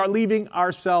 we are leaving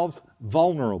ourselves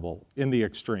vulnerable in the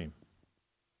extreme.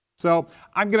 So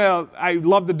I'd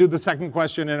love to do the second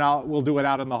question, and we'll do it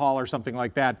out in the hall or something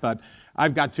like that, but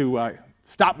I've got to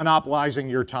stop monopolizing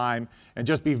your time and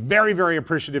just be very, very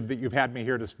appreciative that you've had me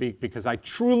here to speak, because I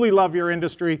truly love your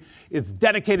industry. It's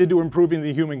dedicated to improving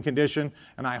the human condition,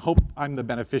 and I hope I'm the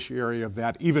beneficiary of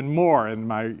that even more in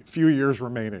my few years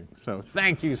remaining. So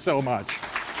thank you so much.